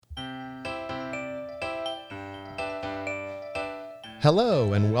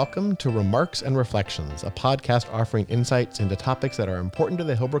Hello, and welcome to Remarks and Reflections, a podcast offering insights into topics that are important to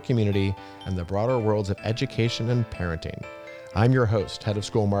the Hillbrook community and the broader worlds of education and parenting. I'm your host, Head of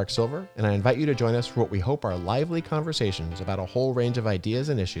School Mark Silver, and I invite you to join us for what we hope are lively conversations about a whole range of ideas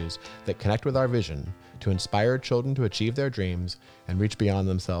and issues that connect with our vision to inspire children to achieve their dreams and reach beyond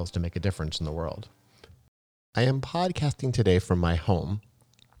themselves to make a difference in the world. I am podcasting today from my home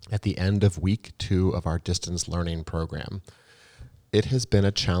at the end of week 2 of our distance learning program. It has been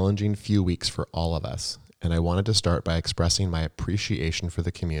a challenging few weeks for all of us, and I wanted to start by expressing my appreciation for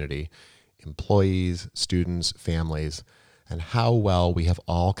the community, employees, students, families, and how well we have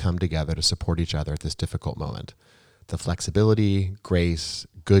all come together to support each other at this difficult moment. The flexibility, grace,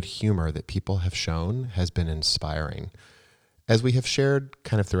 good humor that people have shown has been inspiring. As we have shared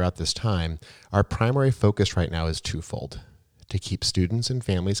kind of throughout this time, our primary focus right now is twofold: to keep students and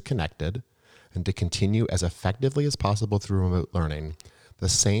families connected, and to continue as effectively as possible through remote learning, the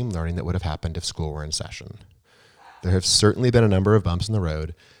same learning that would have happened if school were in session. There have certainly been a number of bumps in the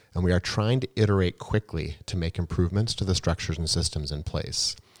road, and we are trying to iterate quickly to make improvements to the structures and systems in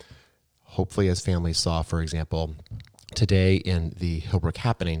place. Hopefully, as families saw, for example, today in the Hillbrook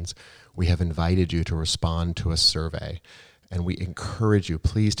Happenings, we have invited you to respond to a survey. And we encourage you,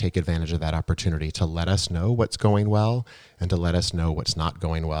 please take advantage of that opportunity to let us know what's going well and to let us know what's not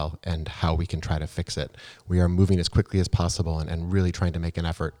going well and how we can try to fix it. We are moving as quickly as possible and really trying to make an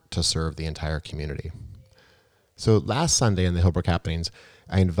effort to serve the entire community. So last Sunday in the Hillbrook Happenings,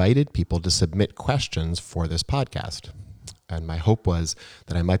 I invited people to submit questions for this podcast. And my hope was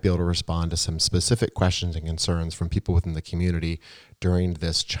that I might be able to respond to some specific questions and concerns from people within the community during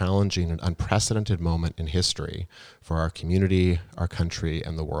this challenging and unprecedented moment in history for our community, our country,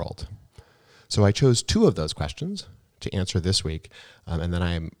 and the world. So I chose 2 of those questions to answer this week, and then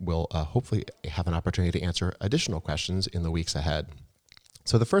I will hopefully have an opportunity to answer additional questions in the weeks ahead.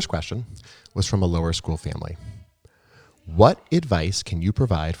 So the first question was from a lower school family. What advice can you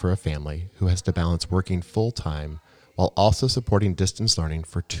provide for a family who has to balance working full-time while also supporting distance learning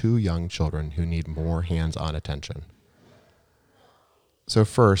for 2 young children who need more hands-on attention? So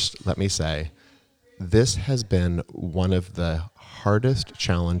first, let me say, this has been one of the hardest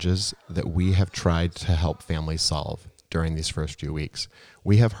challenges that we have tried to help families solve during these first few weeks.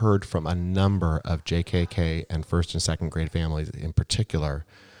 We have heard from a number of JKK and first and second grade families in particular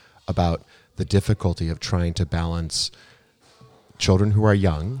about the difficulty of trying to balance children who are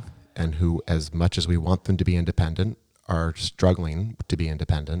young and who, as much as we want them to be independent, are struggling to be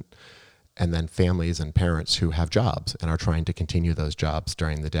independent, and then families and parents who have jobs and are trying to continue those jobs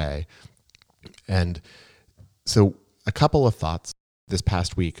during the day. And so a couple of thoughts. This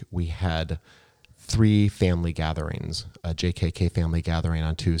past week, we had 3 family gatherings: a JKK family gathering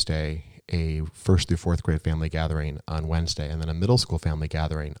on Tuesday, a first through fourth grade family gathering on Wednesday, and then a middle school family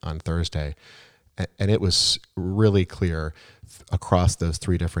gathering on Thursday. And it was really clear across those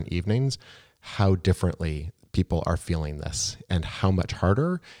 3 different evenings how differently people are feeling this and how much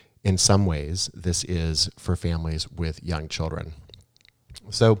harder in some ways this is for families with young children.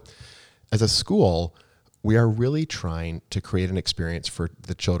 So as a school, we are really trying to create an experience for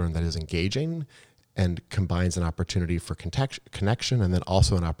the children that is engaging and combines an opportunity for connection and then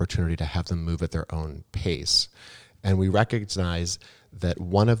also an opportunity to have them move at their own pace. And we recognize that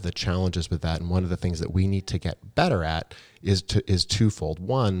one of the challenges with that and one of the things that we need to get better at is twofold.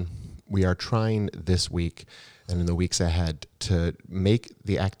 One, we are trying this week and in the weeks ahead to make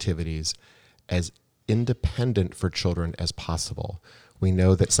the activities as independent for children as possible. We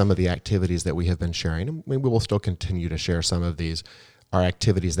know that some of the activities that we have been sharing, and we will still continue to share some of these, are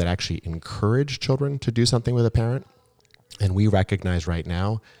activities that actually encourage children to do something with a parent. And we recognize right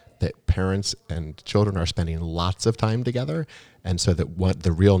now that parents and children are spending lots of time together. And so that what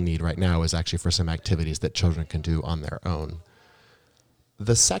the real need right now is actually for some activities that children can do on their own.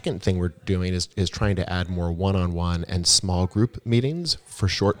 The second thing we're doing is trying to add more one-on-one and small group meetings for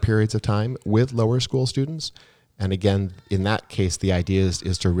short periods of time with lower school students. And again, in that case, the idea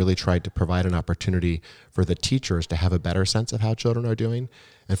is to really try to provide an opportunity for the teachers to have a better sense of how children are doing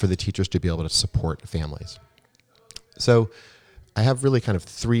and for the teachers to be able to support families. So I have really kind of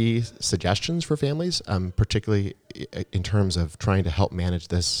 3 suggestions for families, particularly in terms of trying to help manage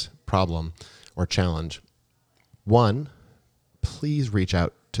this problem or challenge. 1, please reach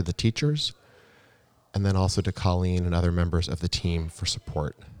out to the teachers and then also to Colleen and other members of the team for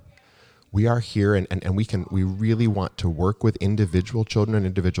support. We are here and we really want to work with individual children and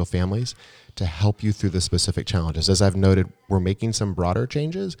individual families to help you through the specific challenges. As I've noted, we're making some broader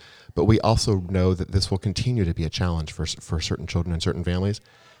changes, but we also know that this will continue to be a challenge for certain children and certain families.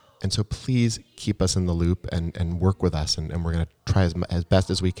 And so please keep us in the loop and work with us, and we're going to try as best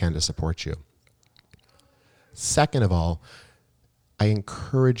as we can to support you. Second of all, I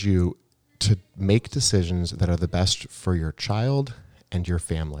encourage you to make decisions that are the best for your child and your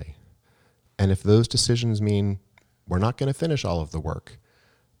family. And if those decisions mean we're not going to finish all of the work,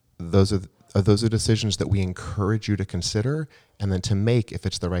 those are decisions that we encourage you to consider and then to make if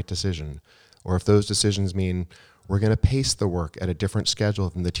it's the right decision. Or if those decisions mean we're going to pace the work at a different schedule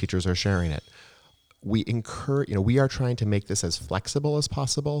than the teachers are sharing it. We are trying to make this as flexible as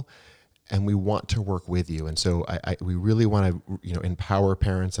possible, and we want to work with you. And so we really want to, empower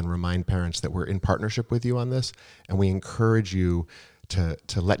parents and remind parents that we're in partnership with you on this, and we encourage you to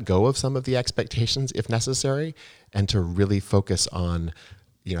let go of some of the expectations if necessary, and to really focus on,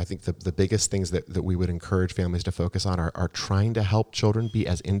 I think the biggest things that we would encourage families to focus on are trying to help children be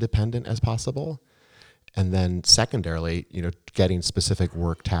as independent as possible. And then secondarily, getting specific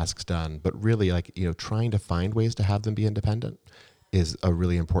work tasks done, but really trying to find ways to have them be independent is a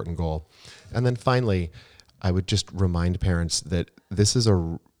really important goal. And then finally, I would just remind parents that this is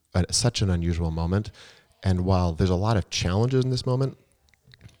such an unusual moment. And while there's a lot of challenges in this moment,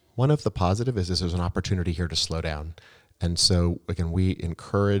 one of the positive is there's an opportunity here to slow down. And so again, we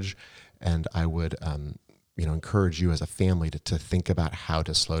encourage, and I would encourage you as a family to think about how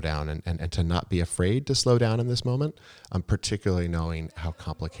to slow down and to not be afraid to slow down in this moment, particularly knowing how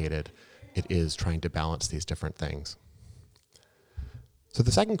complicated it is trying to balance these different things. So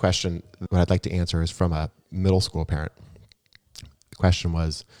the second question that I'd like to answer is from a middle school parent. The question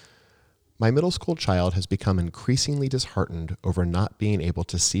was, my middle school child has become increasingly disheartened over not being able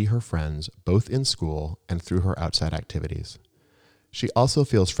to see her friends both in school and through her outside activities. She also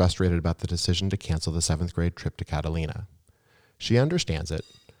feels frustrated about the decision to cancel the 7th grade trip to Catalina. She understands it,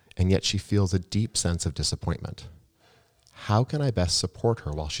 and yet she feels a deep sense of disappointment. How can I best support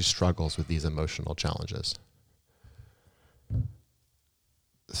her while she struggles with these emotional challenges?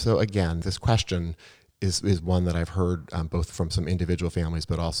 So again, this question is one that I've heard both from some individual families,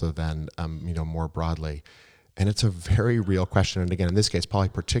 but also then more broadly. And it's a very real question. And again, in this case, probably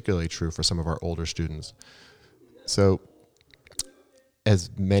particularly true for some of our older students. So as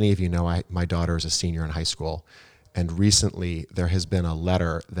many of you know, my daughter is a senior in high school. And recently there has been a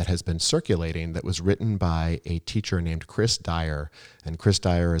letter that has been circulating that was written by a teacher named Chris Dyer. And Chris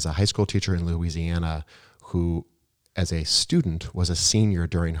Dyer is a high school teacher in Louisiana who, as a student, was a senior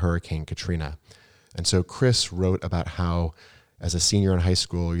during Hurricane Katrina. And so Chris wrote about how, as a senior in high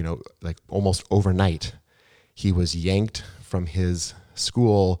school, almost overnight, he was yanked from his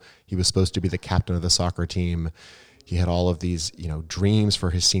school. He was supposed to be the captain of the soccer team. He had all of these, dreams for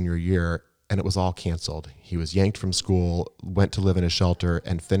his senior year, and it was all canceled. He was yanked from school, went to live in a shelter,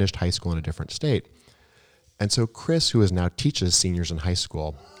 and finished high school in a different state. And so Chris, who now teaches seniors in high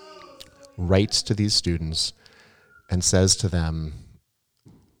school, writes to these students and says to them,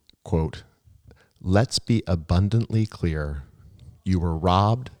 quote, "Let's be abundantly clear. You were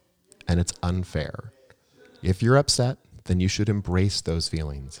robbed, and it's unfair. If you're upset, then you should embrace those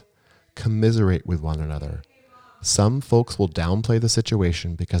feelings. Commiserate with one another. Some folks will downplay the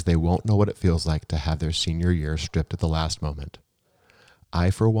situation because they won't know what it feels like to have their senior year stripped at the last moment.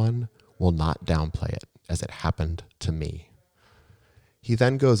 I, for one, will not downplay it, as it happened to me." He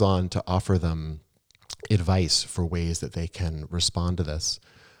then goes on to offer them advice for ways that they can respond to this.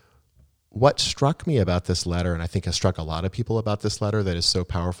 What struck me about this letter, and I think has struck a lot of people about this letter that is so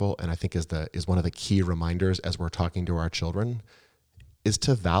powerful, and I think is one of the key reminders as we're talking to our children, is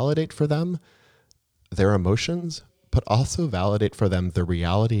to validate for them their emotions, but also validate for them the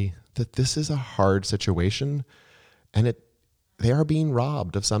reality that this is a hard situation, and they are being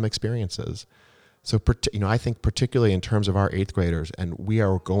robbed of some experiences. So, I think particularly in terms of our 8th graders, and we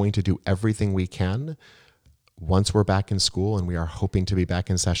are going to do everything we can once we're back in school, and we are hoping to be back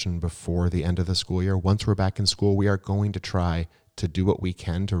in session before the end of the school year. Once we're back in school, we are going to try to do what we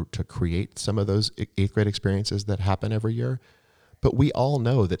can to create some of those 8th grade experiences that happen every year. But we all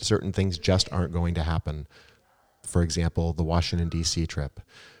know that certain things just aren't going to happen. For example, the Washington, D.C. trip.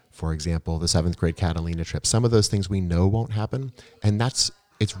 For example, the 7th grade Catalina trip. Some of those things we know won't happen. And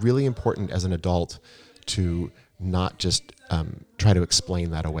it's really important as an adult to not just try to explain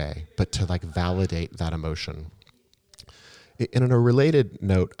that away, but to validate that emotion. And on a related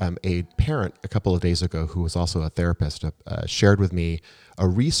note, a parent a couple of days ago who was also a therapist shared with me a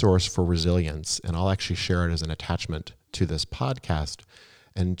resource for resilience, and I'll actually share it as an attachment to this podcast.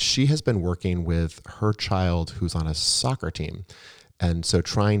 And she has been working with her child who's on a soccer team, and so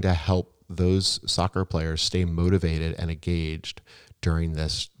trying to help those soccer players stay motivated and engaged during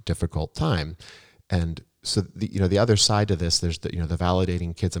this difficult time. And So the other side to this, there's the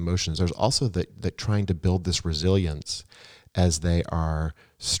validating kids' emotions. There's also the trying to build this resilience as they are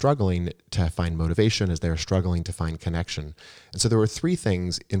struggling to find motivation, as they're struggling to find connection. And so there were three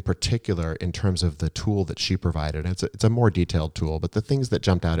things in particular in terms of the tool that she provided. And it's a more detailed tool, but the things that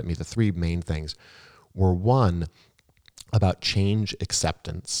jumped out at me, the three main things, were one, about change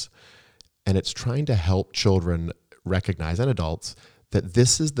acceptance. And it's trying to help children recognize, and adults, that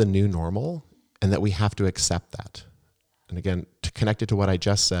this is the new normal and that we have to accept that. And again, to connect it to what I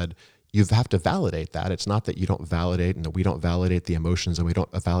just said, you have to validate that. It's not that you don't validate and that we don't validate the emotions and we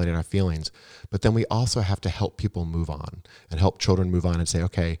don't validate our feelings, but then we also have to help people move on and help children move on and say,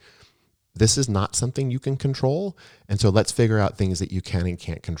 okay, this is not something you can control. And so let's figure out things that you can and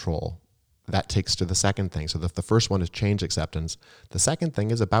can't control. That takes to the second thing. So the first one is change acceptance. The second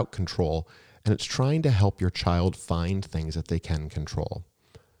thing is about control, and it's trying to help your child find things that they can control.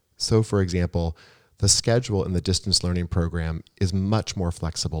 So for example, the schedule in the distance learning program is much more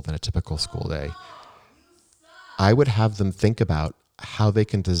flexible than a typical school day. I would have them think about how they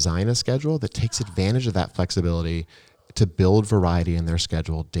can design a schedule that takes advantage of that flexibility to build variety in their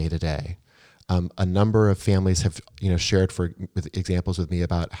schedule day to day. A number of families have shared with examples with me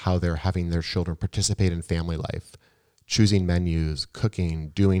about how they're having their children participate in family life, choosing menus, cooking,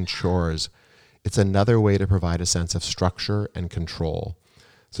 doing chores. It's another way to provide a sense of structure and control.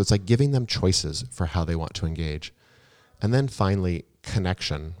 So it's like giving them choices for how they want to engage. And then finally,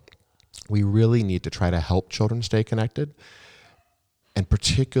 connection. We really need to try to help children stay connected, and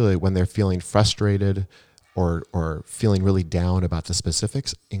particularly when they're feeling frustrated or feeling really down about the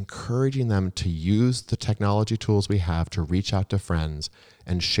specifics, encouraging them to use the technology tools we have to reach out to friends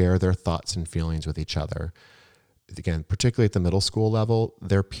and share their thoughts and feelings with each other. Again, particularly at the middle school level,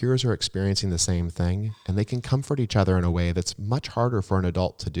 their peers are experiencing the same thing, and they can comfort each other in a way that's much harder for an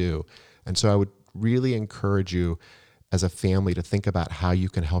adult to do. And so I would really encourage you as a family to think about how you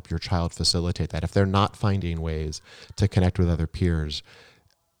can help your child facilitate that. If they're not finding ways to connect with other peers,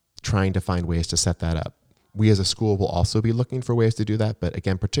 trying to find ways to set that up. We as a school will also be looking for ways to do that. But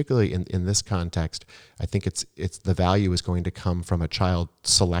again, particularly in this context, I think it's the value is going to come from a child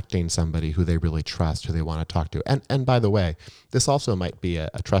selecting somebody who they really trust, who they want to talk to. And by the way, this also might be a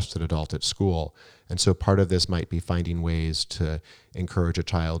trusted adult at school. And so part of this might be finding ways to encourage a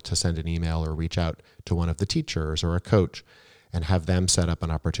child to send an email or reach out to one of the teachers or a coach and have them set up an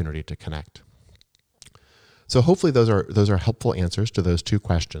opportunity to connect. So hopefully those are helpful answers to those two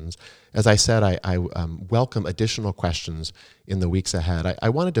questions. As I said, I welcome additional questions in the weeks ahead. I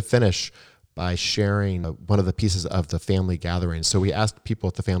wanted to finish by sharing one of the pieces of the family gathering. So we asked people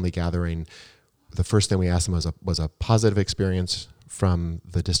at the family gathering, the first thing we asked them was a positive experience from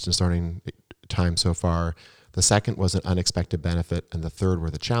the distance learning time so far. The second was an unexpected benefit, and the third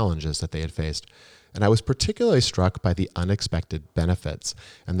were the challenges that they had faced. And I was particularly struck by the unexpected benefits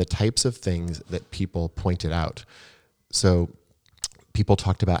and the types of things that people pointed out. So people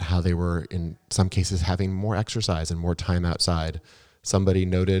talked about how they were, in some cases, having more exercise and more time outside. Somebody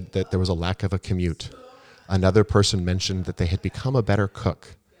noted that there was a lack of a commute. Another person mentioned that they had become a better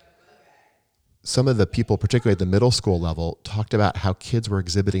cook. Some of the people, particularly at the middle school level, talked about how kids were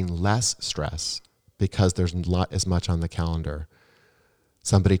exhibiting less stress because there's not as much on the calendar.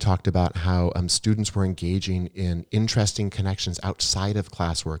 Somebody talked about how students were engaging in interesting connections outside of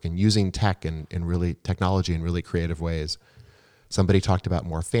classwork and using technology in really creative ways. Somebody talked about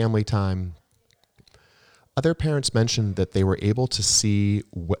more family time. Other parents mentioned that they were able to see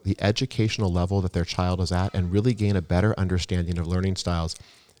what the educational level that their child is at and really gain a better understanding of learning styles.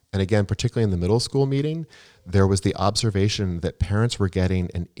 And again, particularly in the middle school meeting, there was the observation that parents were getting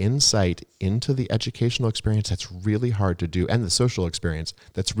an insight into the educational experience that's really hard to do, and the social experience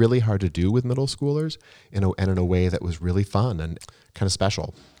that's really hard to do with middle schoolers in a way that was really fun and kind of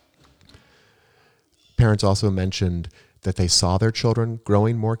special. Parents also mentioned that they saw their children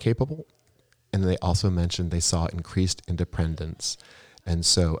growing more capable, and they also mentioned they saw increased independence. And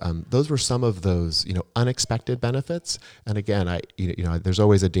so those were some of those, unexpected benefits. And again, there's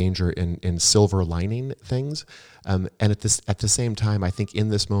always a danger in silver lining things. And at the same time, I think in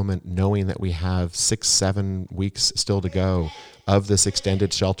this moment, knowing that we have 6-7 weeks still to go of this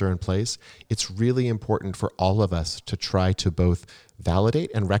extended shelter in place, it's really important for all of us to try to both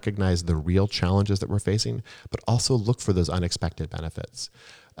validate and recognize the real challenges that we're facing, but also look for those unexpected benefits.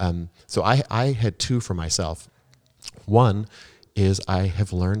 So I had two for myself. One is I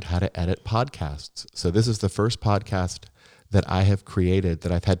have learned how to edit podcasts. So this is the first podcast that I have created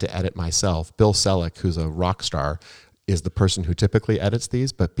that I've had to edit myself. Bill Selleck, who's a rock star, is the person who typically edits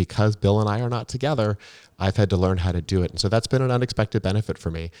these, but because Bill and I are not together, I've had to learn how to do it. And so that's been an unexpected benefit for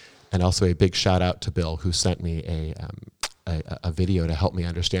me. And also a big shout out to Bill, who sent me a video to help me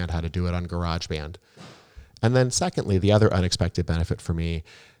understand how to do it on GarageBand. And then secondly, the other unexpected benefit for me,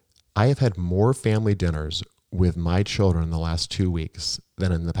 I have had more family dinners with my children in the last 2 weeks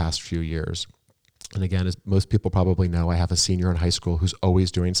than in the past few years. And again, as most people probably know, I have a senior in high school who's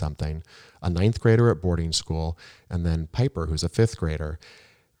always doing something, a 9th grader at boarding school, and then Piper, who's a 5th grader.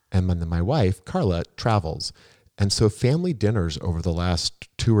 And then my wife, Carla, travels. And so family dinners over the last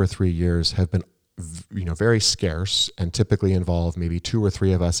 2 or 3 years have been very scarce and typically involve maybe 2 or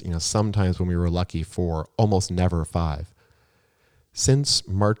 3 of us, sometimes when we were lucky 4, almost never 5. Since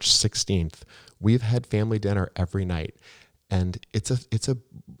March 16th, we've had family dinner every night. And it's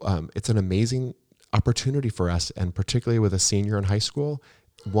an amazing opportunity for us, and particularly with a senior in high school,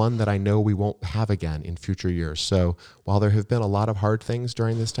 one that I know we won't have again in future years. So while there have been a lot of hard things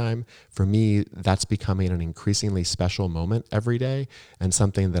during this time, for me, that's becoming an increasingly special moment every day and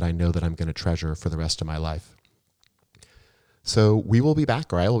something that I know that I'm going to treasure for the rest of my life. So we will be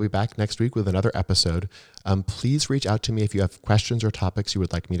back, or I will be back next week with another episode. Please reach out to me if you have questions or topics you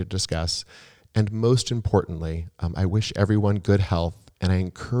would like me to discuss. And most importantly, I wish everyone good health, and I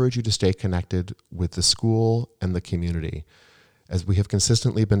encourage you to stay connected with the school and the community. As we have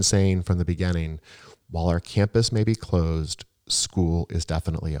consistently been saying from the beginning, while our campus may be closed, school is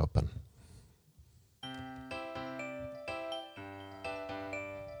definitely open.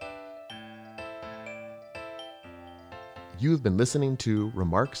 You've been listening to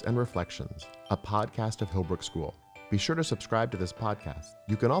Remarks and Reflections, a podcast of Hillbrook School. Be sure to subscribe to this podcast.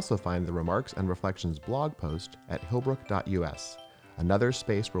 You can also find the Remarks and Reflections blog post at hillbrook.us, another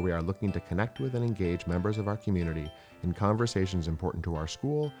space where we are looking to connect with and engage members of our community in conversations important to our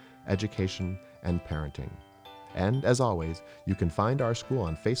school, education, and parenting. And as always, you can find our school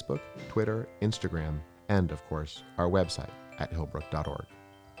on Facebook, Twitter, Instagram, and of course, our website at hillbrook.org.